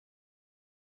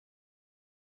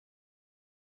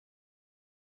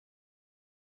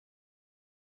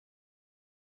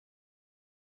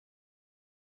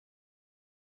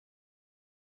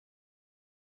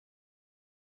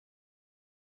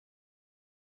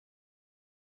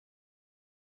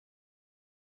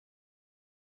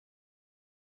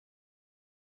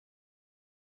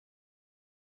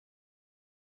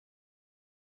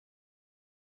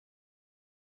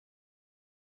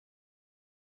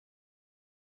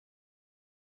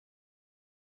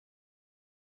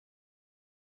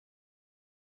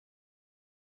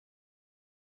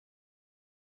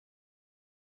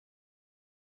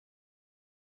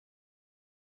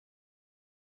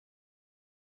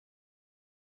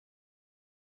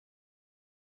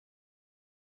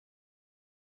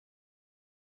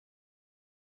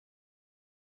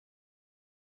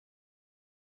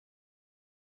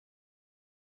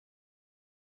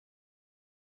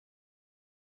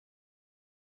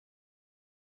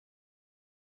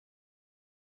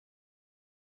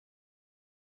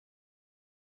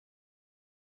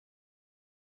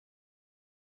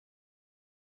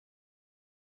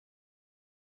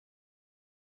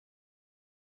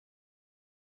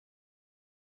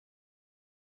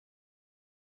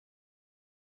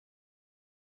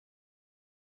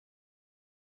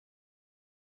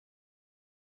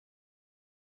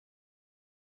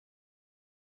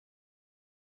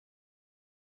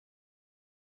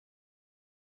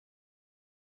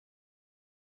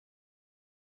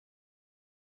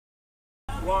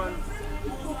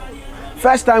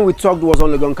First time we talked was on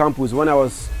Legon campus when I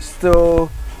was still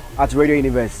at Radio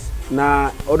Universe.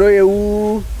 Now, although you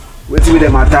went with the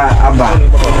matter,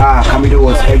 Camido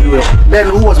was everywhere. Then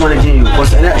who was managing you?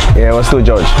 Yeah, it was still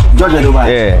George. George Nadoba?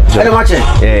 Yeah.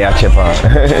 Yeah,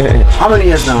 Chepa. How many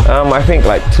years now? I think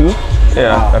like 2.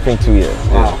 Yeah, wow. I think 2 years.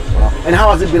 Wow. Yeah. Wow. And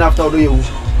how has it been after you?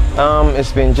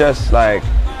 It's been just like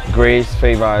grace,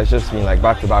 favor. It's just been like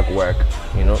back-to-back work,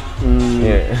 you know.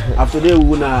 Yeah. After that,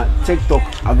 we gonna TikTok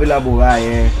available, right?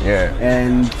 Yeah.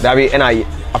 And that be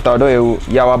after that,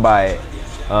 Yawa by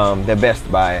the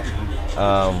best by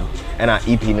and I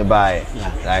EP ni by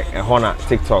like a Hona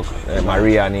TikTok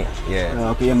Maria ni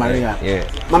okay, yeah, Maria. Yeah.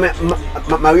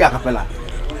 Maria Capella.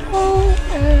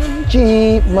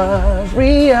 OMG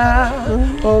Maria,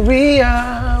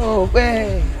 Maria, oh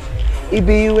way. It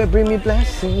be you bring me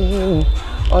blessing.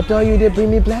 Although you they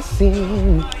bring me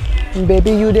blessing.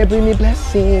 Baby you they bring me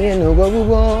blessing. Oh,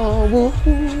 whoa,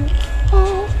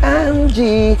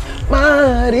 OMG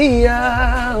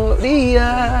Maria,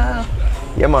 Maria.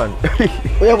 Yeah man.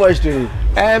 What your voice training?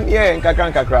 Yeah, in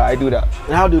Kakra, I do that.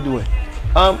 And how do you do it?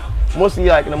 Mostly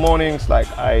like in the mornings, like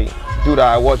I do that.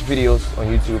 I watch videos on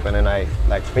YouTube, and then I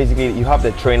like basically you have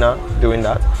the trainer doing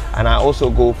that, and I also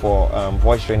go for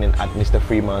voice training at Mr.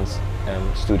 Freeman's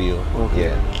studio. Okay.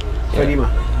 Yeah.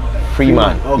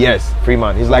 Freeman. Okay. Yes,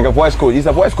 Freeman. He's like a voice coach. He's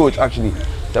a voice coach actually.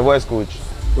 The voice coach.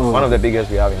 One of the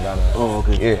biggest we have in Ghana. Oh,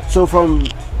 okay. Yeah. So from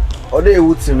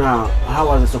Ode to now, how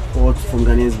was the support from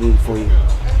Ghanaians been for you?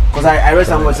 Because I read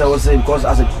someone was saying because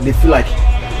they feel like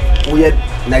we had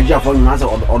Nigeria for you answer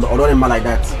or don't like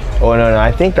that. Oh no,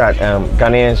 I think that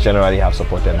Ghanaians generally have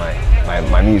supported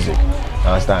my music.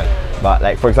 I understand. But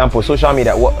like for example, social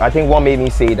media. I think what made me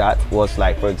say that was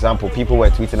like, for example, people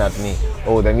were tweeting at me,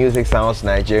 "Oh, the music sounds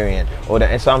Nigerian."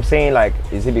 And so I'm saying like,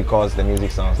 is it because the music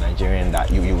sounds Nigerian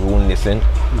that you won't listen?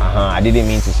 I didn't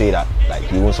mean to say that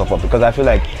like you won't support, because I feel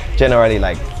like generally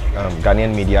like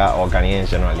Ghanaian media or Ghanaians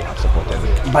generally have supported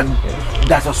it. But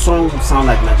does a song sound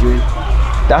like Nigerian?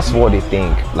 That's what they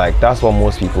think. Like that's what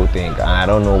most people think, and I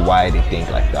don't know why they think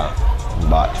like that.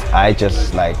 But I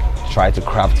just like try to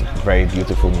craft very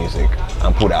beautiful music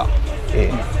and put out.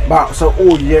 Yeah. But so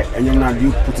and then now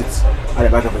you put it at the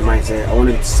back of your mind, say I want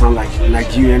it to sound like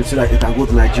Nigerian so that it can go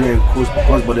to Nigeria and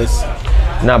cross borders.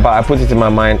 No, but I put it in my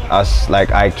mind as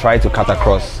like I try to cut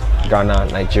across Ghana,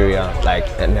 Nigeria, like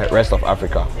and the rest of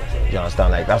Africa. You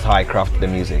understand? Like that's how I craft the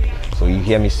music. So you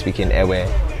hear me speaking Ewe,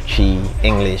 Chi,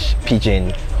 English,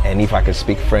 Pidgin, and if I could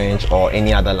speak French or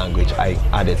any other language, I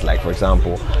add it. Like for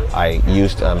example, I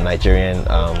used Nigerian,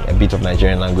 a bit of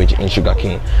Nigerian language in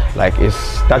Sugarcane. Like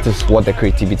that is what the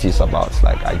creativity is about.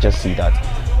 Like I just see that.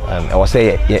 I was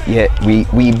saying,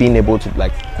 we being able to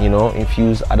like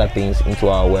infuse other things into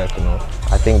our work.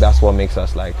 I think that's what makes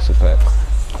us like superb.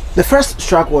 The first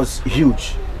track was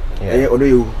huge.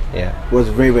 Yeah. Was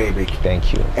very, very big.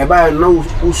 Thank you. I know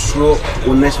who slow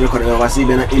on next record ever see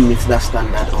when it meets that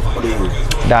standard of Odeyu.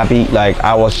 That be like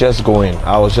I was just flowing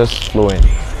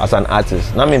as an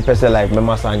artist. Now I'm person like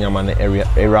Mema Sanya man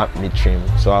era mid trim.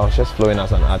 So I was just flowing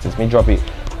as an artist. Me drop it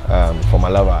for my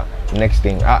lover. Next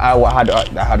thing I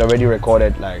had already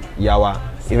recorded like Yawa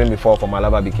even before For My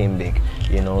Lover became big,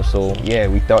 so yeah,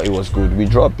 we thought it was good. We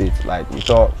dropped it, like we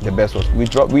thought the best was we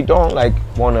don't like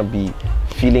wanna be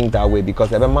feeling that way,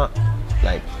 because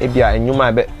like ebia and you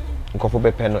might bet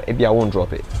maybe I won't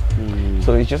drop it.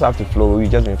 So you just have to flow. We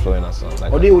just been flowing our songs.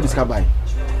 Like, or they will discover.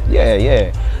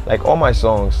 Yeah. Like all my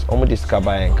songs, almost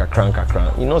discover and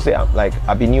kakran. Say like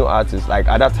I be new artist. Like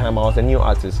at that time I was a new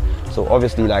artist, so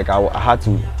obviously like I had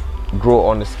to grow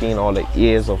on the skin all the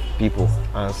ears of people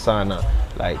and sana.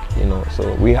 Like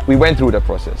so we went through the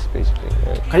process basically.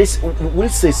 Yeah. Can you will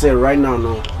say right now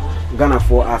Ghana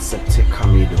for accept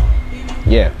Camido?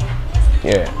 Yeah,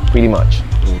 pretty much.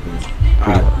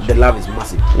 The love is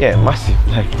massive. Yeah, massive,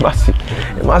 like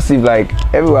massive. Like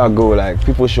everywhere I go, like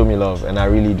people show me love, and I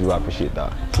really do appreciate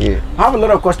that. Yeah. I have a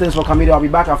lot of questions for Camido. I'll be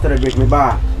back after the break. Me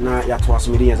ba na ya twas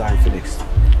me as Zionfelix.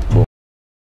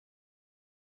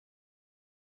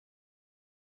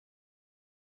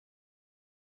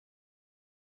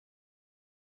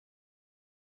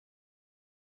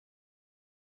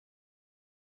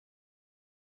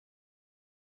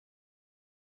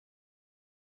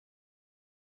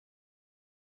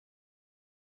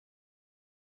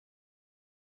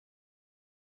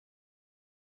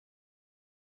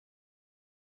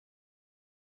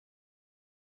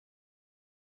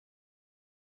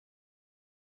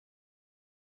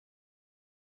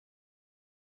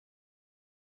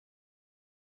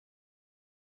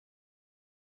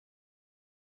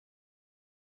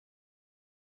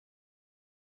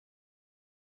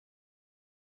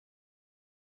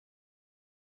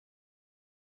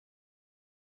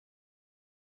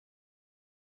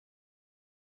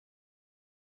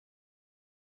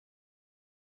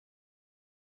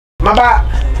 Maba,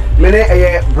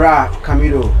 mene bra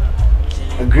Camido,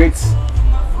 a great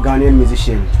Ghanaian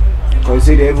musician. Because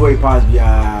say the every pass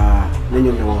via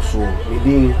Nenyo also.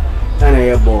 Maybe and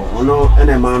a ball or no, and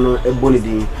a man a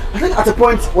bonity. I think at a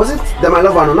point was it that my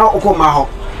lover now Oko Maho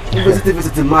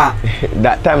visited Ma.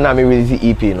 That time now me visit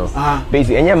EP, you know.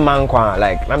 Basically, any man can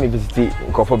like let me visit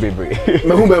Kofo Baby.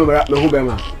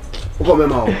 Mehubema. Oko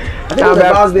Mema. I think the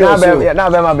last day also. Yeah, now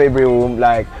my baby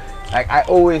like I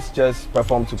always just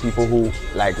perform to people who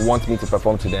like want me to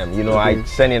perform to them. You know, I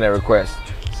send in a request,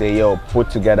 say yo,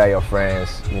 put together your friends.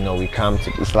 You know, we come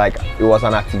to. It's like it was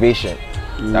an activation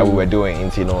that we were doing.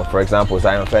 You know, for example,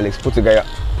 Zionfelix,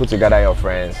 put together your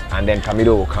friends, and then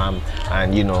Camido will come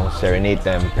and you know serenade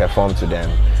them, perform to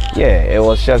them. Yeah, it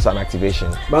was just an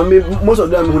activation. But most of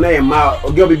them who know ma,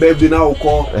 girl be baby now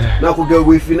call, now could go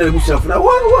with you now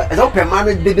what? It's not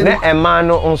permanent. Didn't. And man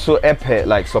also epic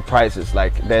like surprises,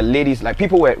 like the ladies, like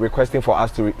people were requesting for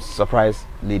us to surprise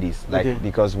ladies, like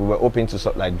because we were open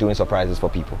to like doing surprises for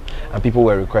people, and people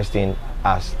were requesting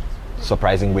us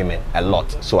surprising women a lot.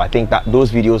 So I think that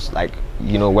those videos like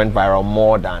you know went viral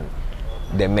more than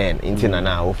the men.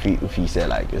 Now if he said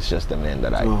like it's just the men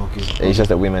that I it's just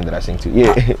the women that I sing to.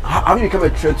 Yeah. Have you become a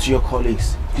threat to your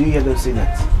colleagues? Do you hear them say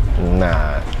that?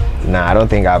 Nah, I don't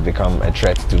think I've become a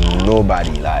threat to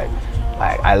nobody. Like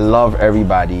I love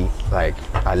everybody. Like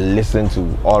I listen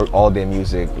to all their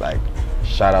music. Like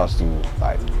shout outs to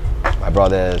like my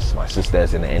brothers, my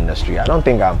sisters in the industry. I don't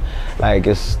think I'm like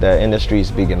the industry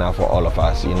is big enough for all of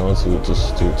us, you know,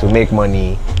 to make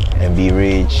money and be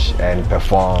rich and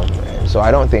perform. And so I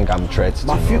don't think I'm threat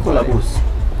to few collabos.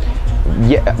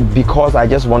 Yeah, because I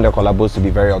just want the collabos to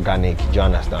be very organic. Do you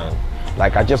understand?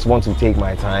 Like I just want to take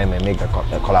my time and make the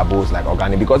collabos like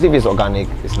organic, because if it's organic,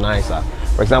 it's nicer.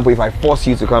 For example, if I force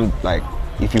you to come, like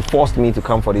if you forced me to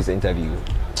come for this interview,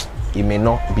 it may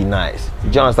not be nice.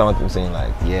 Do you understand what I'm saying?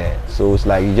 Like, yeah. So it's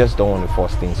like you just don't want to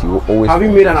force things. You always. Have you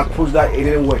made an approach that it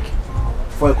didn't work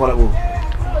for a collabo?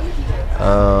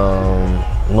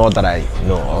 Not that I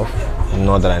know of.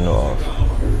 Not that I know of.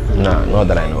 Nah, not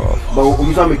that I know of. But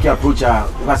you don't make your approach.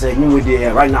 Because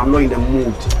right now I'm not in the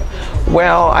mood.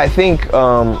 Well, I think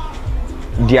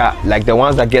they are like the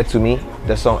ones that get to me.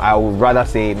 The song I would rather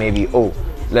say maybe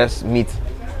let's meet.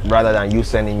 Rather than you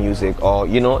sending music, or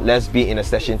you know, let's be in a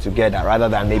session together, rather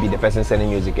than maybe the person sending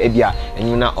music. And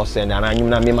you not send and you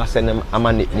not me send them.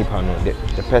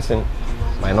 The person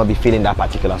might not be feeling that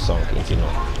particular song, you know.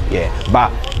 Yeah,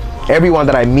 but everyone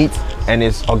that I meet and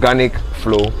it's organic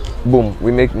flow, boom,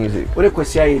 we make music. What the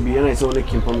question be? And I only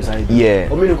came from inside. Yeah.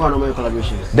 Or many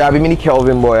collaborations. There be many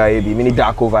Kelvin Boy, many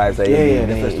Darko vibes.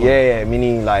 Yeah.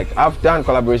 Many like I've done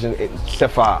collaborations.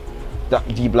 Sefa.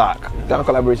 D Black, that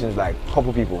collaboration is like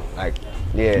couple people, like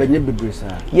But you be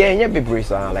bracer. Yeah, be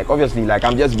bracer. Like obviously, like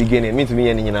I'm just beginning. Me to me,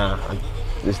 and you know, at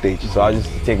this stage, so I just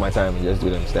take my time and just do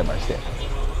them step by step.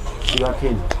 Sugar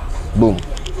Cane. Boom.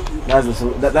 That's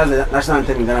the national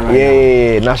anthem in Ghana right now.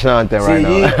 Yeah, national anthem right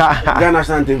now. Ghana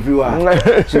national anthem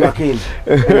viewer. Sugar Cane.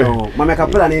 Mama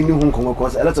Kapela name new home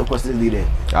because a lot of questions there.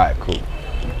 Alright, cool.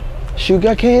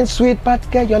 Sugar cane sweet, but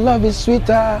girl, your love is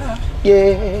sweeter.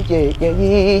 Yeah.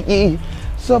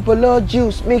 Sopolo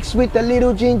juice mixed with a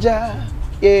little ginger.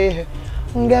 Yeah.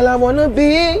 Girl, I wanna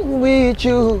be with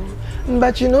you,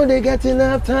 but you know they got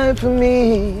enough time for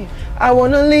me. I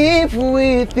wanna live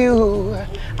with you.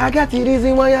 I got the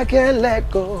reason why I can't let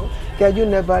go. Girl, you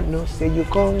never know, say you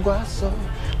can't go so.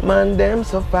 Man, them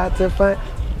so far to find.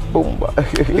 Boom.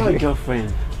 You have a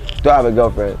girlfriend? Do I have a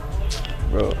girlfriend?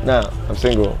 Bro, nah, I'm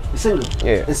single. You're single?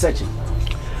 Yeah. You're searching?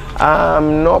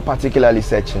 I'm not particularly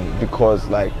searching because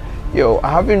like, yo,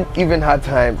 I haven't even had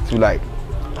time to like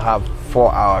have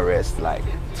 4-hour rest like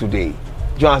today. Do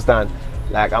you understand?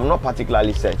 Like I'm not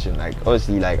particularly searching. Like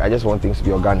honestly, like I just want things to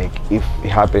be organic. If it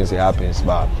happens, it happens.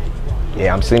 But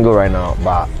yeah, I'm single right now.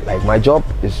 But like my job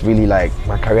is really like,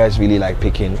 my career is really like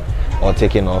picking or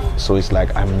taking off. So it's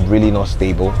like I'm really not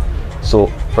stable. So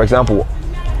for example,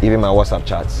 even my WhatsApp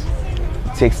chats,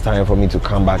 it takes time for me to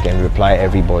come back and reply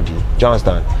everybody. Do you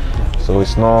understand? So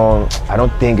it's not, I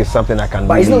don't think it's something I can do.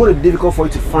 But it's not really difficult for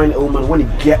you to find a woman when you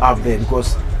get out there,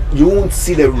 because you won't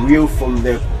see the real from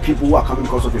the people who are coming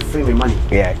because of your fame and money.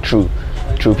 Yeah, true.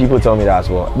 People tell me that as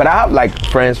well. But I have like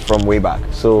friends from way back,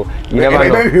 so you never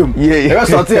know. Yeah. If I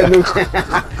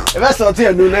start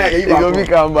here, you gonna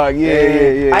come back.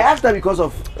 Yeah. I asked that because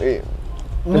of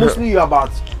mostly you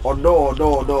about Odo.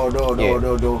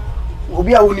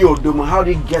 How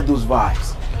do you get those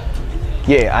vibes?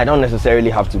 Yeah, I don't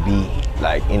necessarily have to be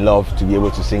like in love to be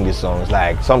able to sing these songs.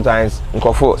 Like sometimes in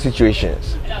comfort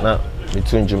situations,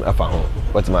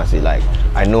 What am I say? Like,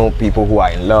 I know people who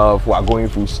are in love, who are going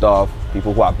through stuff,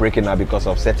 people who are breaking up because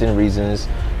of certain reasons,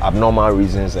 abnormal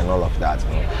reasons, and all of that.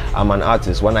 I'm an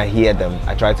artist. When I hear them,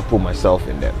 I try to put myself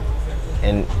in them.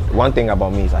 And one thing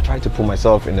about me is I try to put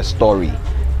myself in the story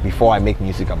before I make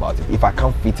music about it. If I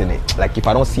can't fit in it, like if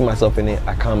I don't see myself in it,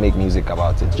 I can't make music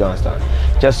about it. Do you understand?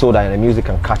 Just so that the music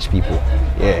can catch people.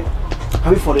 Yeah.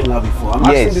 Have you fallen in love before?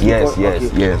 Yes.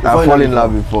 I've fallen in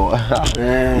love before.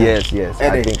 Yes.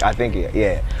 I think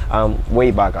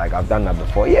way back, like I've done that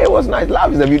before. Yeah, it was nice.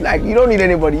 Love is a bit like you don't need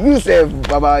anybody. You say,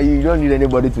 Baba, you don't need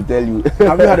anybody to tell you.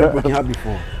 Have you had a broken heart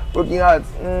before? Broken heart,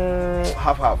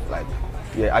 half. Like,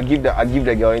 yeah, I give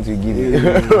the girl into give you.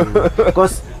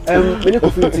 Because when you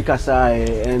feel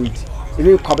and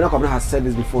even Camido has said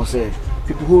this before, say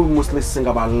people who mostly sing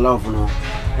about love, you know,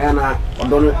 and I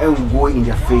don't know go in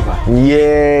their favor.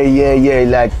 Yeah.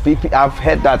 Like people, I've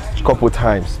heard that a couple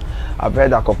times.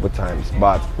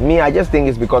 But me, I just think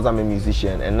it's because I'm a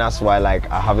musician, and that's why like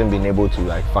I haven't been able to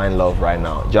like find love right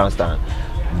now. Do you understand?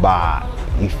 But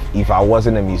if I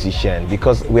wasn't a musician,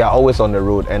 because we are always on the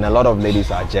road, and a lot of ladies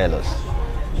are jealous.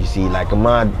 You see, like a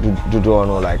man do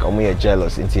know, like you're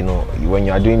jealous, and you know, when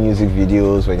you are doing music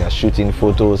videos, when you're shooting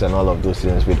photos and all of those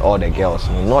things with all the girls,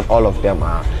 you know, not all of them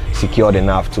are secured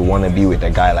enough to want to be with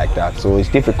a guy like that. So it's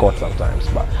difficult sometimes,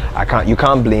 but you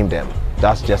can't blame them.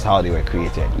 That's just how they were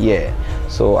created. Yeah.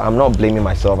 So I'm not blaming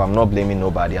myself. I'm not blaming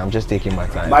nobody. I'm just taking my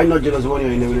time. But are you not jealous when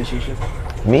you're in a relationship?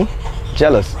 Me?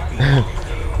 Jealous?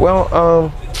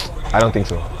 Well, I don't think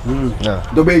so. No.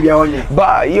 The baby on you.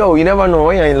 But yo, you never know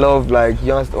when you're in love. Like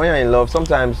when you're in love,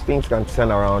 sometimes things can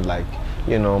turn around. Like,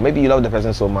 you know, maybe you love the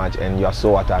person so much and you are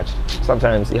so attached.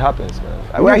 Sometimes it happens,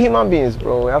 man. We are human beings,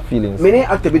 bro. We have feelings. Many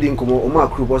actors in Oma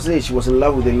Group was saying she was in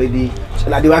love with a lady.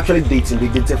 Like they were actually dating. They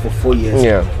dated for 4 years.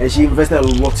 Yeah. And she invested a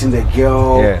lot in the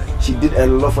girl. Yeah. She did a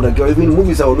lot for the girl. Even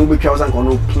movies are no big cows and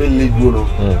no play lead, you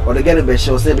know. Or they get a best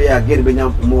show. Say, yeah, get a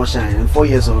more shine. And 4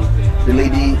 years on, the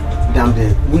lady down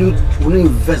there. Will you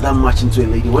invest that much into a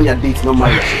lady when you're dating, not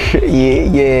married?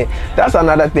 Yeah. That's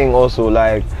another thing also.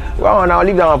 Like, well, now I'll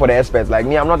leave that one for the experts. Like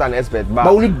me, I'm not an expert, but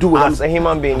will you do it? As a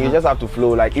human being, you just have to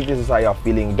flow. Like if this is how you're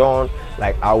feeling, don't,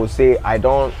 like I would say, I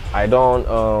don't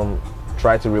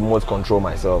try to remote control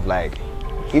myself. Like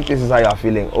if this is how you're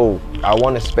feeling, oh, I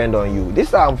want to spend on you. This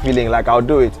is how I'm feeling. Like I'll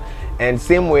do it. And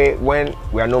same way, when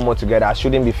we are no more together, I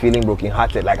shouldn't be feeling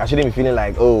brokenhearted. Like I shouldn't be feeling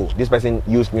like, oh, this person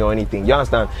used me or anything. You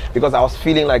understand? Because I was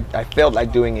feeling like I felt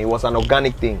like doing it. It was an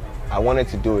organic thing. I wanted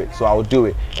to do it, so I will do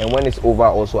it. And when it's over,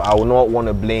 also, I will not want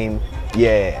to blame.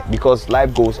 Yeah, because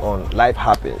life goes on, life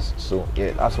happens. So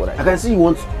yeah, that's what I can see you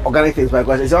want organic things,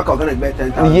 because it's like organic better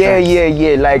 10,000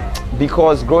 yeah. Like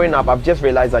because growing up, I've just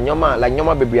realized that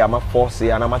nyoma baby, I'm a force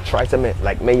and I'm a try to make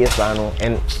like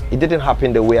and it didn't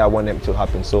happen the way I want them to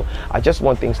happen. So I just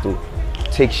want things to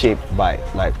take shape by,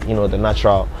 like, you know, the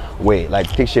natural way, like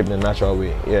take shape in the natural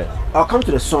way. Yeah. I'll come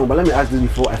to the song, but let me ask this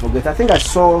before I forget. I think I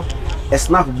saw a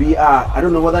snap I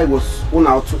don't know whether it was on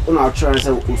our train and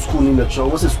said school in the show.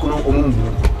 What's the school on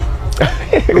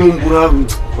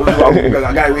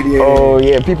Oh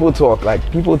yeah, people talk.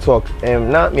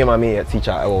 Not me and my a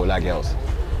teacher or like girls.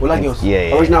 Like girls?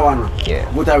 Yeah. Original one? Yeah.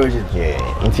 What origin?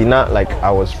 Yeah. Until not like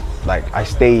I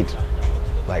stayed,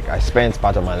 like I spent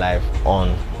part of my life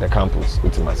on the campus,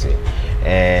 ultimately.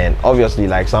 And obviously,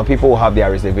 like some people have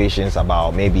their reservations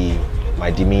about maybe my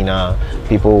demeanor.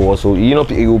 People also, you know,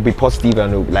 it will be positive,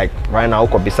 and like right now,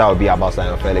 Kopisa will be about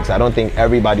Zionfelix. I don't think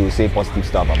everybody will say positive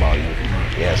stuff about you.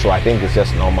 Yeah, so I think it's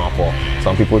just normal for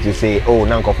some people to say, oh,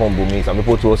 now Kofon Bumi. Some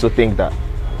people to also think that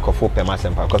Kofo Pema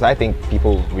Senpai, because I think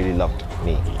people really loved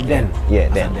me. Then? Yeah.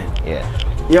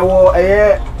 Yeah, well,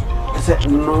 I said,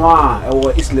 Noah,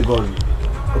 or Islegon.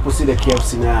 Opposite the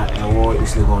KFC now,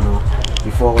 is Legono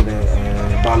before the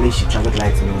Balish traffic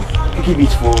light, you know. Kiki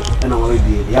Beach for an hour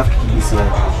day. They have Kiki Beach here,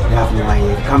 they have no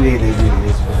here. Come here, they do it.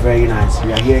 It's very nice.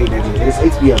 We are here in the day. It's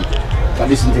 8 p.m. But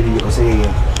this interview, you can say,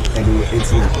 it's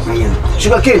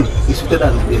sugar cane is sweeter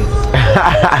than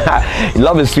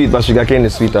love is sweet, but sugar cane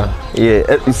is sweeter.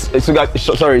 Yeah,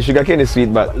 sugar cane is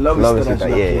sweet, but love is sweeter.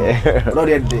 Yeah. Not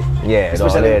the day. Yeah,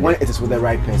 especially when it is with the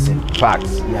right person.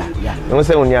 Facts. Yeah. Don't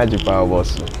say when you're power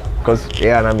boss, because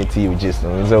yeah, I'm you just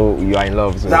so you are in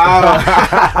love. So,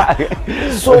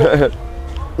 so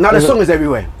now the song is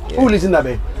everywhere. Yeah. Who listens that,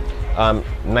 babe?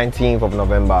 19th of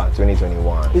November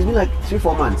 2021. It's been like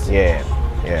 3-4 months. Yeah.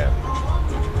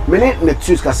 Many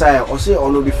Nexus Kasaya or say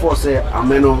or no before say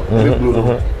Ameno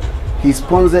he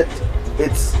sponsored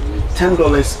it's $10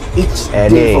 each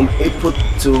day from April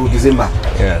to December.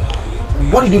 Yeah.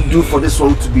 What did you do for this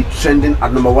song to be trending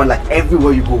at #1 like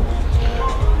everywhere you go?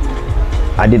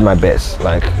 I did my best.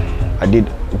 Like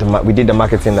we did the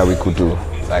marketing that we could do.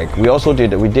 Like we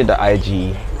did the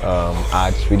IG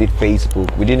ads, we did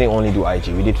Facebook. We didn't only do IG,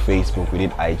 we did Facebook, we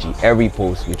did IG. Every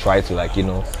post we tried to, like, you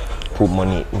know, put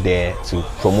money there to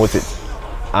promote it.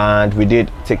 And we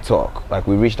did TikTok. Like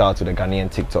we reached out to the Ghanaian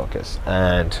TikTokers,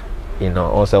 and you know,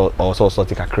 also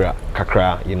to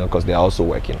kakra, you know, because they're also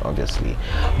working, obviously.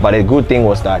 But the good thing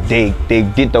was that they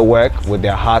did the work with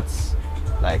their hearts,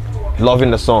 like loving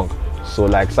the song. So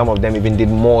like some of them even did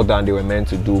more than they were meant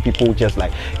to do. People just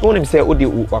like, you want to say,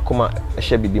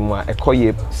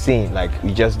 saying like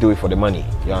we just do it for the money.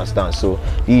 You understand? So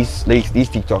these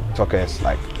TikTokers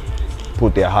like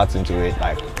put their hearts into it.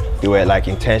 Like they were like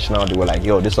intentional. They were like,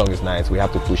 yo, this song is nice, we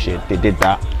have to push it. They did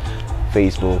that.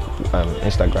 Facebook,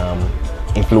 Instagram,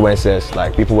 influencers,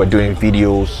 like people were doing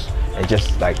videos and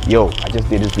just like, yo, I just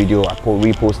did this video, I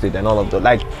reposted and all of that.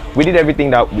 Like we did everything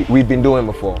that we've been doing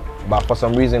before, but for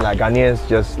some reason like Ghanaians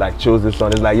just like chose this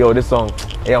song. It's like, yo, this song,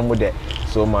 hey, I'm with it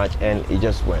so much, and it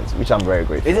just went, which I'm very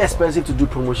grateful. Is it expensive to do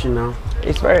promotion now?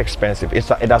 It's very expensive. It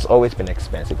has always been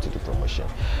expensive to do promotion.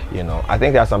 You know, I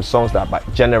think there are some songs that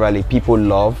generally people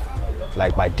love,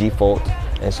 like by default.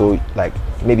 And so like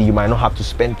maybe you might not have to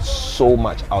spend so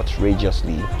much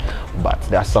outrageously, but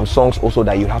there are some songs also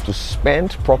that you have to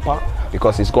spend proper,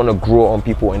 because it's going to grow on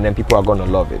people and then people are going to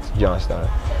love it. Do you understand?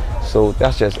 So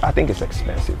that's just, I think it's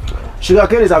expensive.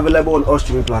 Sugarcane is available on all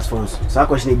streaming platforms. So that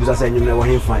question is saying you know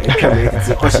find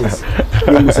questions.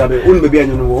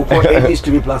 Any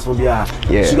streaming platform, yeah.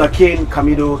 Sugarcane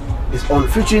Camido is on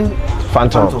featuring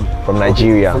Phantom from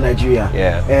Nigeria. Okay, from Nigeria.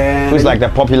 Yeah. And who's like the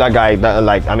popular guy that,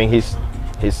 like, I mean, he's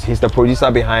the producer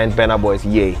behind Burna Boy's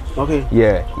Yay. Okay.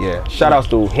 Yeah. Shout outs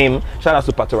to him. Shout outs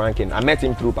to Patoranking. I met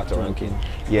him through Patoranking.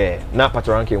 Yeah. Now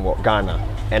Patoranking was Ghana.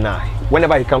 And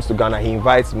whenever he comes to Ghana, he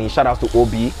invites me. Shout outs to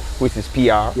Obi, who is his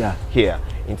PR here.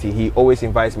 Until he always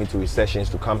invites me to his sessions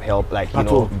to come help, like, you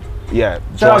know. Yeah.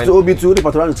 Shout out to Obi too. The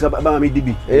Patoranking.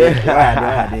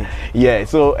 Yeah.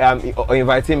 So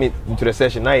inviting me to the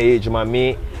session. Now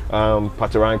me,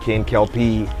 Patoranking,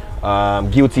 Kelpie,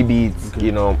 Guilty Beats,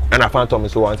 you know, and a Phantom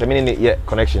and so on. So many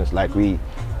connections, like we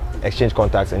exchange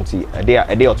contacts and see a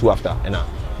day or two after, and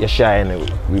share,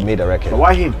 and we made a record. But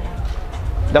why him?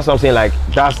 That's what I'm saying. Like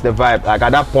that's the vibe. Like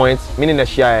at that point, meaning the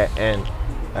share,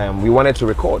 and we wanted to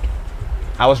record.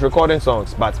 I was recording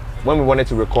songs, but when we wanted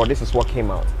to record, this is what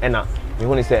came out. And we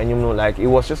want to say, and you know, like it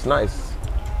was just nice.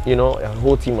 You know, the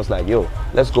whole team was like, yo,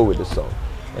 let's go with this song,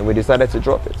 and we decided to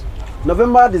drop it.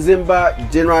 November, December,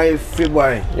 January,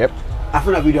 February. Yep. I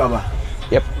found a video about.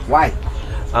 Yep. Why?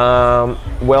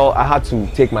 Well, I had to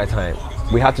take my time.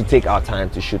 We had to take our time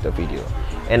to shoot the video.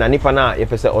 And Anipana,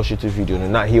 if I said oh shoot a video,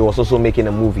 now he was also making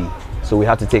a movie. So we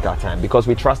had to take our time because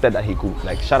we trusted that he could,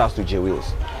 like shout outs to J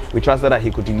Wills. We trusted that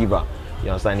he could deliver. You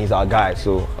understand? He's our guy.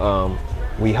 So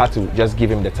we had to just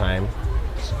give him the time,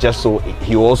 just so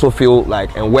he will also feel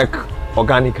like and work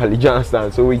organically. You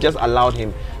understand? So we just allowed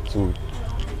him to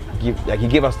he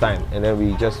gave us time, and then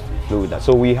we just flew with that.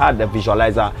 So we had the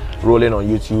visualizer rolling on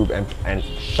YouTube, and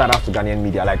shout out to Ghanaian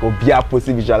media, like Obia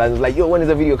posted visualizers, like, yo, when is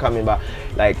the video coming back?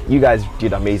 Like, you guys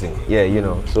did amazing. Yeah, you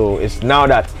know. So it's now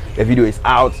that the video is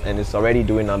out and it's already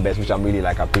doing numbers, which I'm really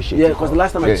like appreciating. Yeah, because the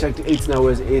last time I checked 18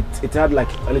 hours, it had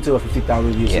like a little over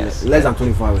 50,000 views. Yes. Less than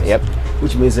 24 hours. Yep.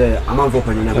 Which means I'm on for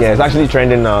penny. Yeah, it's actually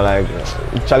trending now. Like,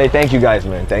 Charlie, thank you guys,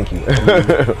 man. Thank you.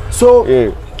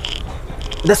 So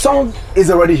the song is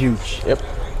already huge. Yep.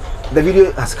 The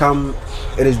video has come.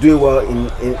 It is doing well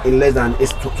in less than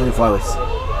 24 hours.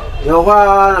 You know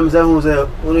why I'm saying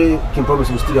only can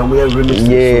promise in studio and we have remixed.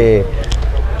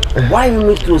 Yeah. Why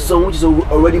remix to a song which is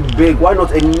already big? Why not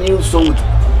a new song with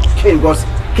King? Because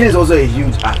King is also a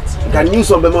huge act. You can new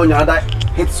song, but on your other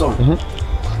hit song.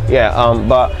 Yeah.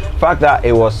 But fact that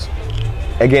it was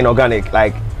again organic.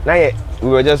 Like now we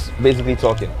were just basically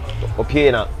talking.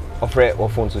 Okay, now offer or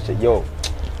phone to say yo.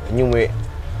 New way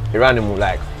around him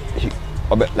like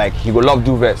he would love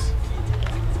do verse,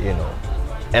 you know,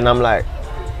 and I'm like,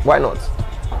 why not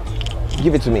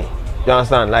give it to me? You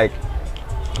understand? Like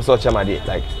so Chama did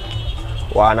like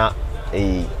why not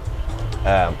a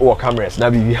cameras now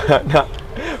be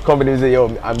company say yo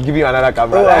I'm giving you another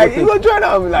camera, like you go join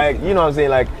them, like, you know what I'm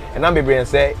saying, like, and I'm be and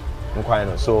say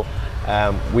inquiring. So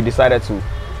we decided to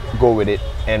go with it,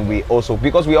 and we also,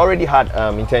 because we already had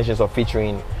intentions of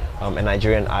featuring a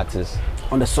Nigerian artist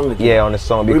on the song again. Yeah, on the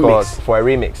song, because for a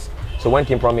remix. So when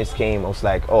King Promise came, I was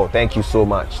like, oh, thank you so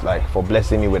much, like, for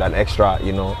blessing me with an extra,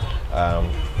 you know,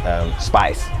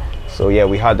 spice. So yeah,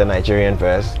 we had the Nigerian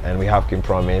verse and we have King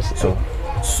Promise.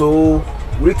 So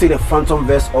Will you take the Phantom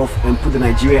verse off and put the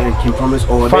Nigeria and King Promise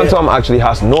over there? Phantom actually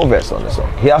has no verse on the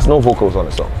song. He has no vocals on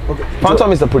the song. Okay.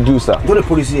 Phantom is the producer. Don't the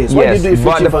producer is. Yes,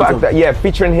 but the fact that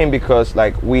featuring him because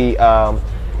like we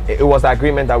it was the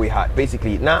agreement that we had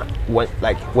basically. Now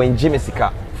when Jimmy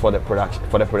Sika for the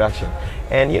production,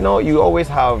 and you know you always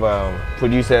have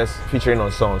producers featuring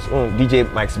on songs. DJ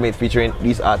Mike Smith featuring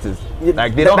these artists.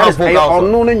 Like they don't have vocals.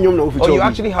 Oh, you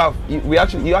actually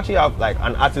have like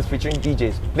an artist featuring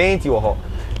DJs. Plenty or hot.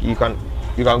 You can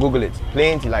Google it.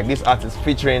 Plenty like this artist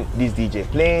featuring this DJ.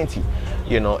 Plenty.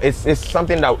 You know, it's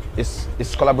something that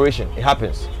it's collaboration. It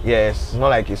happens. Yeah, it's not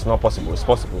like it's not possible. It's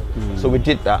possible. So we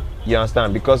did that. You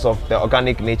understand? Because of the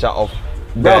organic nature of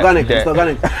Mr.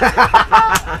 Organic.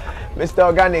 Mr.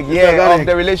 Organic, yeah, of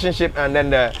the relationship and then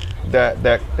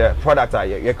the product that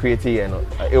you're creating, and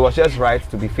it was just right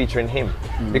to be featuring him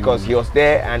because he was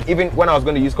there. And even when I was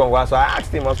going to use Congo, so I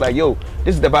asked him, I was like, yo,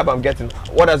 this is the vibe I'm getting,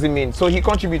 what does it mean? So he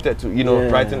contributed to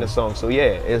writing the song. So yeah,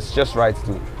 it's just right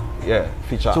to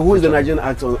feature. So who is the Nigerian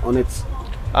act on it?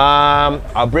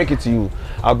 I'll break it to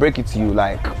you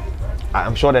like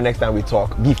I'm sure the next time we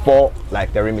talk before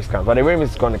like the remix comes, but the remix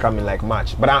is going to come in like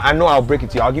March. But I know I'll break it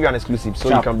to you. I'll give you an exclusive so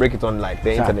you can break it on like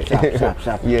the internet.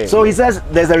 Sharp. Yeah. So he says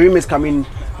there's a remix coming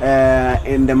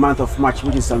in the month of March,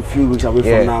 which is some few weeks away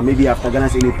from now, maybe after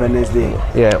Ghana's Independence Day.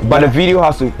 Yeah, but the video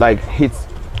has to like hit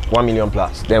 1 million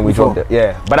plus. Then we drop it.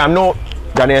 Yeah, but I'm no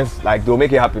Ghanaians, like they'll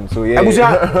make it happen. So yeah.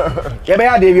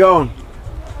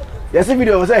 There's a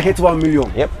video was hit 1 million.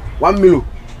 Yep. 1 million.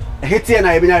 Hit here and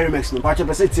I remix no, but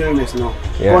you say remix no.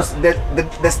 Because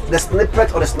the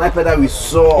snippet or the sniper that we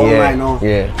saw online,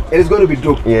 it is going to be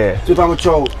dope. Yeah. So if I'm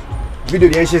show video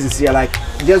the answers is here, like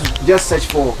just search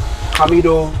for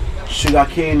Camido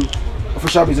Sugarcane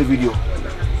official music video.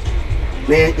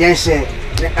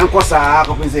 Uncle Sa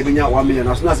compensate 1 million.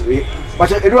 But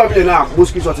you do 1 million now,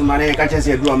 most kids money can't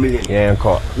say do 1 million. Yeah,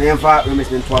 uncle.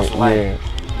 Remix twice.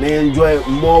 They enjoy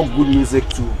more good music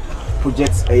too.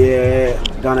 Projects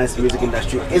Ghana's music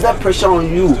industry. Is that pressure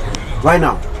on you right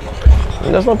now?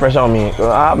 There's no pressure on me.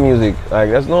 I have music. Like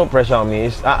there's no pressure on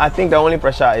me. I think the only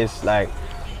pressure is like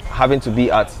having to be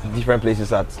at different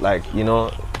places at like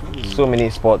so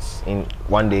many spots in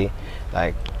one day.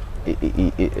 Like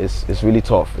it's really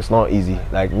tough. It's not easy.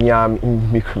 Like me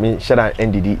shut down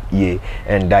NDD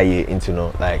and die into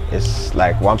like it's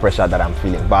like one pressure that I'm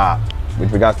feeling. But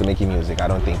with regards to making music, I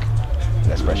don't think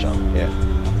there's pressure. Yeah.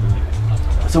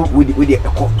 So with the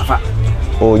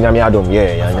Nyami Adom,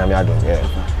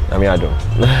 Nyami Adom.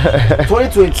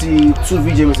 2022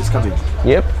 VJ is coming.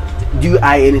 Yep. Do you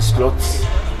eye any slots?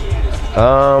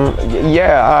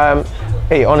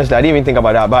 Hey, honestly, I didn't even think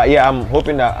about that. But yeah, I'm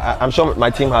hoping that I'm sure my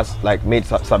team has like made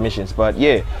submissions. But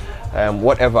yeah,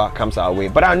 whatever comes our way.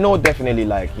 But I know definitely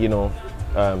like they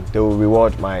will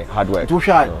reward my hard work.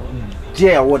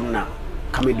 Award now,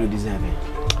 Camido deserve it.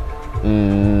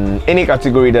 Any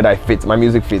category that I fit, my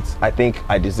music fits, I think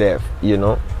I deserve,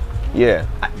 Yeah.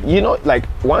 Like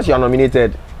once you are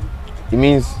nominated, it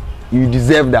means you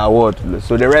deserve the award.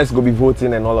 So the rest go be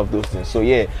voting and all of those things. So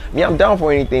yeah, I'm down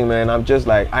for anything, man. I'm just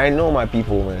like, I know my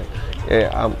people, man.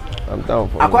 Yeah, I'm down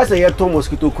for it. I quite say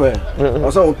mosquito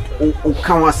also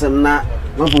na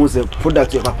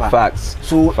product your papa. Facts.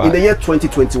 So in the year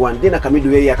 2021, then I come do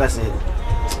here I say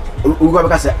we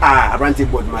go say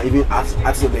board man even at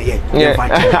the year.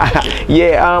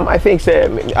 Yeah. I think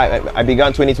I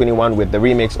began 2021 with the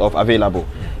remix of Available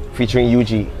featuring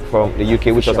UG from the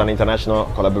UK, which was an international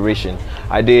collaboration.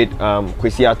 I did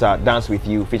Kwesiata Dance With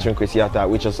You featuring Kwesiata,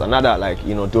 which was another like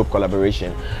dope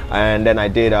collaboration. And then I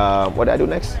did what did I do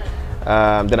next?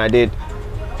 Then I did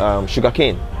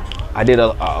Sugarcane. I did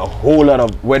a whole lot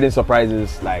of wedding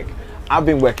surprises. Like I've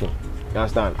been working. You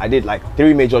understand? I did like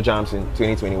 3 major jams in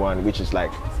 2021, which is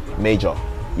like major.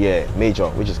 Yeah, major,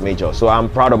 which is major. So I'm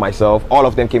proud of myself. All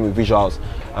of them came with visuals.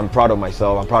 I'm proud of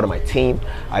myself. I'm proud of my team.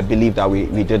 I believe that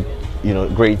we did,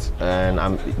 great,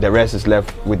 and the rest is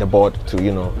left with the board to,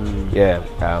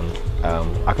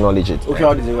 acknowledge it. Okay,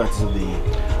 how did you Artist of the Year?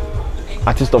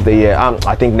 Artist of the Year.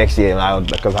 I think next year,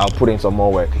 because I'll put in some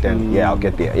more work. Then I'll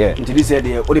get there. Yeah. Did you say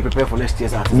what do you prepare for next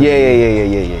year's Artist?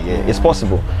 Yeah. It's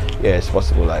possible. Yeah, it's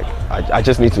possible. Like I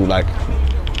just need to like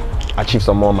achieve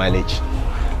some more mileage.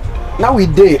 Now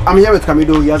I'm here with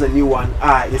Camido. He has a new one.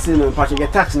 You see him patching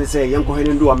get tax and they say young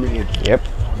Kohen do 1 million. Yep.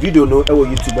 Video no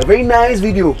YouTube. A very nice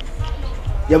video.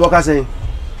 Yaboka saying,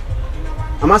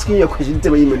 I'm asking you a question.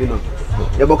 Tell me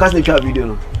Yaboka's video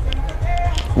no.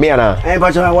 Me and I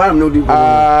but why I'm not doing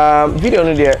video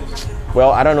no there.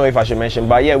 Well, I don't know if I should mention,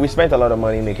 but yeah, we spent a lot of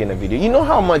money making the video. You know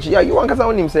how much? Yeah, you want because I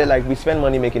want him say like we spend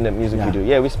money making the music video.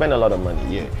 Yeah, we spend a lot of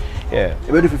money. Yeah.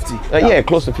 About 50. Yeah,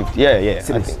 close to 50. Yeah. I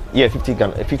think, yeah,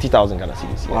 50,000 Ghana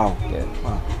cedis. Yeah. Wow. Yeah.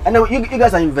 Wow. And then you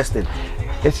guys are invested.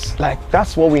 It's like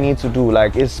that's what we need to do.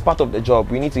 Like it's part of the job.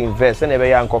 We need to invest. And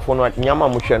yeah,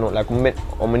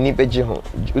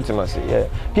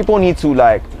 people need to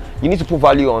like. You need to put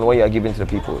value on what you are giving to the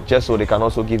people, just so they can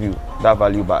also give you that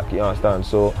value back. You understand?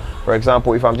 So, for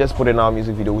example, if I'm just putting out a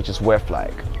music video which is worth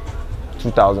like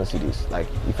 2,000 cedis, like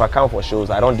if I come for shows,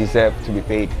 I don't deserve to be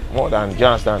paid more than. Do you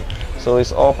understand? So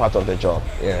it's all part of the job.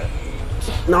 Yeah.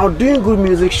 Now, doing good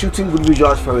music, shooting good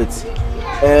visuals for it,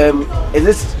 is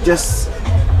this just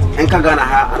Enka Ghana,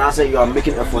 and I say you are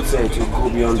making efforts to go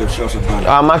beyond the shores of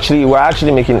Ghana? We're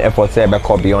actually making efforts there but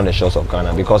go beyond the shores of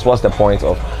Ghana, because what's the point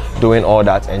of doing all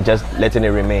that and just letting it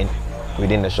remain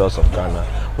within the shores of Ghana?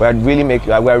 We're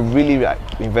really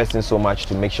investing so much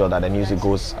to make sure that the music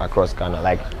goes across Ghana.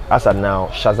 Like as of now,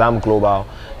 Shazam Global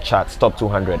Charts Top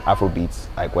 200 Afrobeats,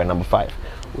 like we're number 5.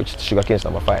 Which Sugarcane is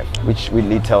number 5, which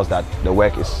really tells that the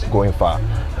work is going far.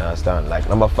 You understand? Like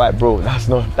number 5, bro, that's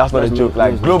not a joke.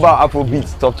 Like global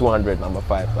Afrobeats top 200, number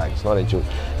 5, like it's not a joke.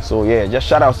 So yeah, just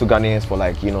shout outs to Ghanaians for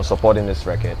like, you know, supporting this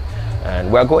record. And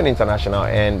we're going international,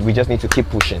 and we just need to keep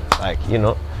pushing. Like, you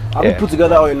know. Have you put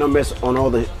together all your numbers on all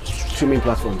the streaming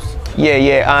platforms?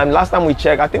 Yeah. Last time we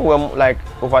checked, I think we're like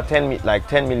over 10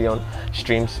 million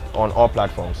streams on all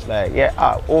platforms. Like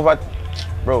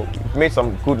bro, made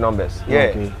some good numbers.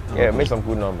 Yeah, made some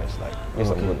good numbers.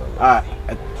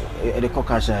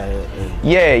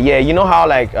 Yeah. You know how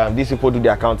like these people do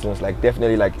their accountings, like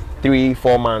definitely like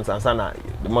 3-4 months and sana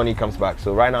the money comes back.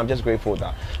 So right now I'm just grateful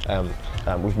that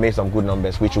we've made some good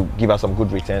numbers, which will give us some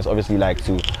good returns. Obviously, like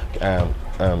to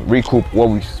recoup what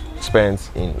we spent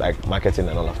in like marketing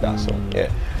and all of that. So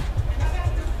yeah.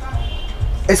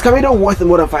 Is Camido worth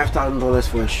more than $5,000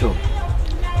 for a show?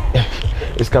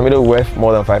 Is Camido worth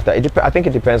more than 5,000? I think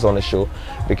it depends on the show,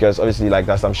 because obviously like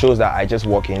there's some shows that I just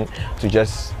walk in to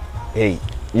just, hey,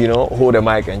 you know, hold the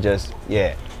mic and just,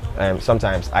 yeah.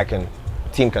 Sometimes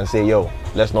team can say, yo,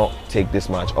 let's not take this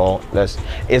much, or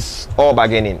it's all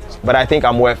bargaining. But I think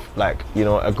I'm worth like, you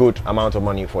know, a good amount of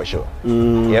money for a show.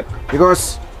 Yep.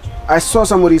 Because I saw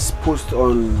somebody's post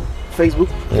on Facebook.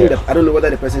 I don't know whether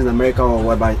the person is in America or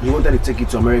what, but he wanted to take it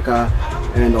to America,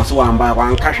 and also one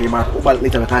cash, but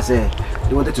later I say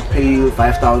they wanted to pay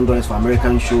 $5,000 for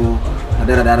American show.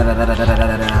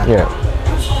 Yeah.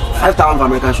 5,000 for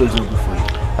American show is not good for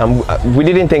you. We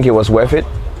didn't think it was worth it,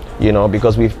 you know,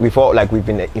 because we felt like we've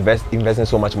been investing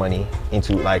so much money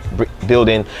into like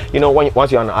building. You know,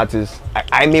 once you're an artist,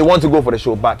 I may want to go for the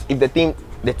show, but if the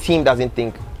team doesn't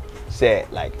think, say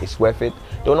like it's worth it,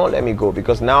 do not let me go,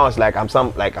 because now it's like I'm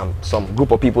some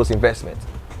group of people's investment.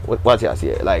 What you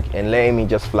see, like, and letting me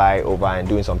just fly over and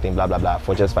doing something blah blah blah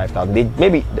for just 5,000.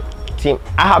 Maybe the team,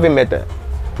 I haven't met the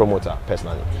promoter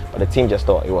personally, but the team just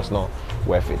thought it was not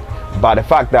worth it. But the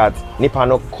fact that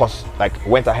Nipano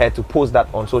went ahead to post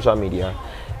that on social media,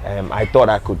 I thought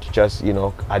I could just, you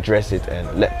know, address it and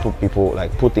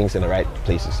put things in the right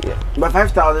places. Yeah. But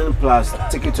 5,000 plus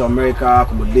ticket to America,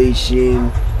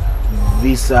 accommodation,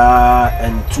 visa,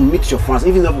 and to meet your fans,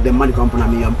 even though the money company, I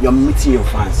mean, you're meeting your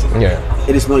fans. Yeah.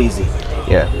 It is not easy.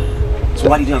 Yeah. So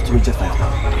why did you have to reach just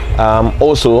 5,000?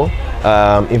 Also,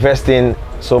 investing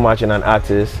so much in an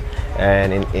artist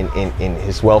and in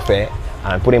his welfare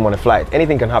and putting him on a flight,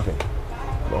 anything can happen.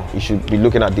 Well, you should be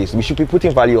looking at this. We should be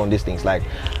putting value on these things. Like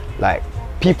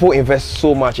people invest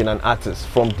so much in an artist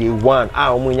from day one.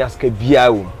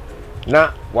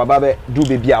 Na wababe do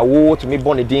baby awo to me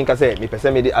born a din say me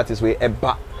person me the artist way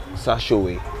eba sa show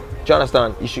way. Do you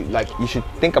understand? You should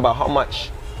think about how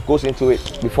much goes into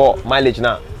it before mileage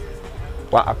now.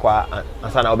 Wa akwa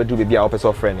ansana obe do baby awo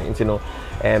person friend, you know.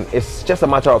 It's just a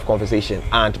matter of conversation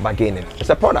and bargaining. It's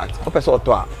a product. Person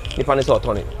to nipa ne say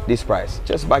autonomy this price.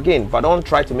 Just bargain, but don't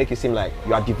try to make it seem like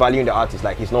you are devaluing the artist,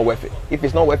 like it's not worth it. If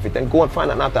it's not worth it, then go and find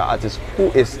another artist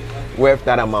who is worth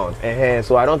that amount.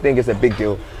 So I don't think it's a big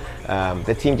deal.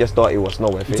 The team just thought it was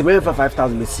not worth it. It's for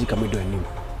 5,000. Let's see, can we do a new?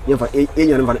 For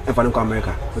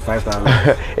America with 5,000.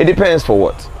 It depends for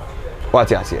what.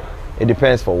 What you say? It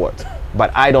depends for what.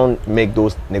 But I don't make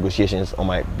those negotiations on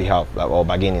my behalf, or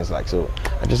bargainings, like so.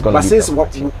 I'm just gonna. But since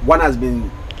one has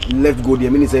been left good, I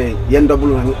mean, it's a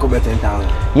double and cover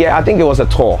 10,000. Yeah, I think it was a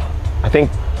tour. I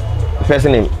think the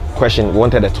person in question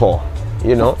wanted a tour.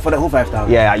 You know, for the whole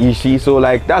 5,000. Yeah, you see. So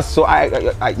like that's so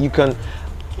you can.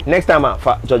 Next time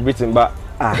Judge Britain, but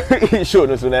sure,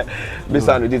 no sooner.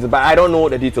 But I don't know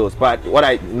the details. But what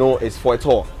I know is for a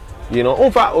tour, you know,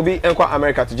 Obi Enqua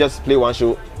America to just play one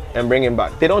show and bring him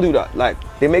back. They don't do that. Like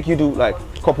they make you do like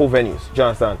couple venues. Do you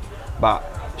understand? But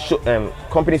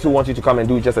companies who want you to come and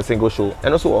do just a single show,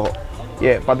 and also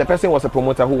yeah. But the person was a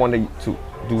promoter who wanted to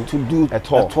do a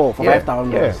tour for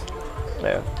 $5,000.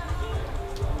 Yeah.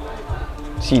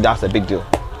 See, that's a big deal.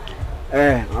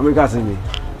 I'm gonna say me.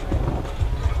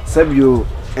 Sebio,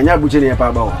 and you're butchering your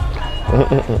power.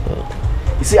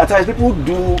 You see, at times people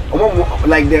do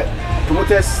like the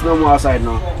promoters no more outside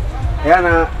now.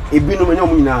 And it be no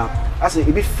more now. I say,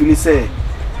 it be Felix say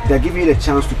they give you the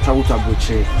chance to travel to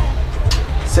Abuche.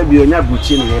 Sebio, you're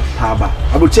butchering your power.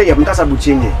 Abuche, you're because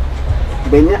Abuche.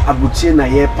 Benya Abuche na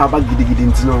ye power gidi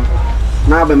ntino.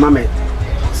 Now be mame.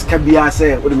 Skabia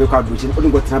say, what do you make Abuche? What do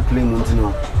you got to play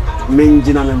Montino? Main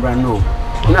Jina member no.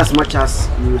 In as much as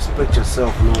you respect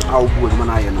yourself, no, how good man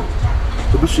I know.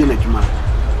 To be sure like man,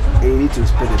 you need to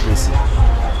respect the person.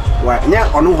 Why?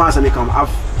 Yeah, on no one's and come. I've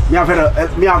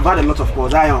had a lot of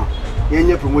calls. I am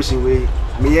in promotion way.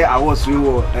 Me, I was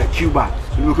through Cuba.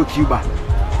 You look at Cuba.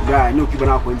 Yeah, I know Cuba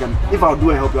now. If I'll do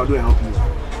and help you, I'll do and help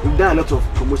you. We've done a lot of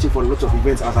promotion for a lot of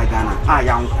events outside Ghana.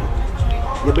 Young.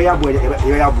 You be a boy,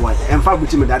 and fact,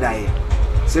 with him that I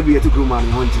say we are to groom man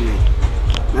hunting.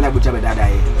 Nana butcher that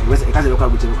day. Because it can't look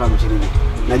at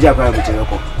Nigeria.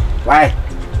 Why?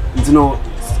 You know,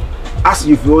 as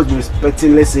you've always been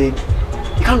respecting, let's say,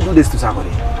 you can't do this to somebody.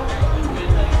 You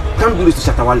can't do this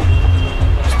to Shatawale,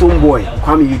 Stoneboy,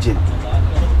 Kwame Eugene.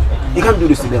 You can't do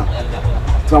this to them.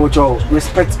 So I want you to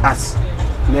respect us.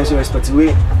 Respect we.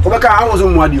 Yeah.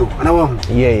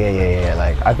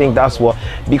 Like I think that's what,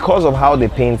 because of how they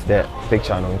paint the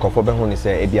picture. No,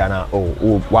 say Ebiana,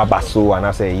 wabaso, and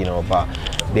I say, you know, but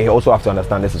they also have to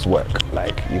understand this is work.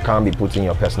 Like you can't be putting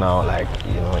your personal, like,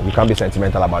 you know, you can't be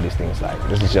sentimental about these things. Like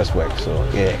this is just work. So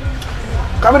yeah.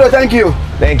 Camido, thank you.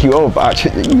 Thank you. Oh, but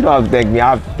you don't have to thank me. I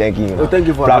have to thank you. You know, thank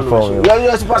you for platform. You're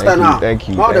a superstar now. Thank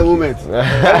you. All the women.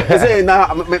 Say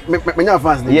now,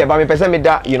 yeah, but me person me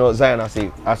that, you know, Zion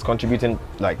as contributing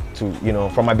like to, you know,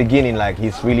 from my beginning, like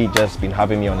he's really just been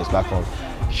having me on his platform,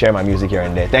 share my music here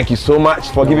and there. Thank you so much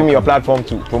for giving me your platform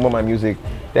to promote my music.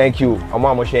 Thank you. I'm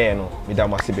gonna share, you know,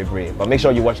 but make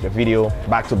sure you watch the video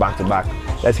back to back.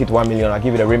 Let's hit 1 million. I'll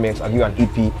give you the remix. I'll give you an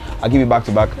EP. I'll give you back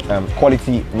to back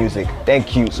quality music.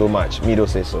 Thank you so much. Mido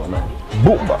says so, man.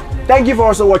 Boom. Thank you for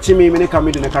also watching me. I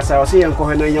Camido in the Casa. I see you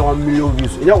 1 million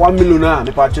views. You know 1 million now.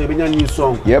 The part of a new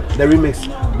song. Yep. The remix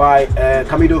by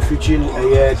Camido featuring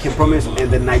Kim Promise and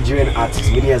the Nigerian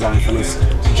artist Zionfelix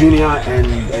Junior and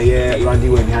Randy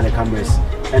were behind the cameras.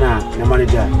 And the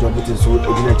manager John Putin so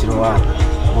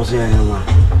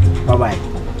bye bye.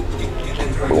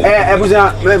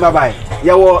 Bye bye.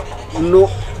 Yeah,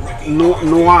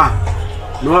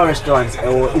 Noah restaurant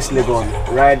or East Legon,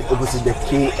 right opposite the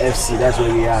KFC. That's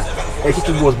where we are.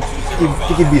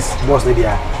 Kiki Beast boss lady.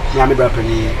 I'm a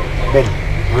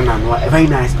very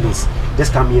nice place.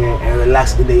 Just come here and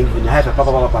relax in the evening. I have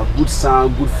a good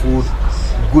sound, good food,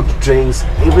 good drinks.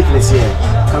 Everything is here.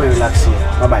 Come and relax here.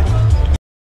 Bye bye.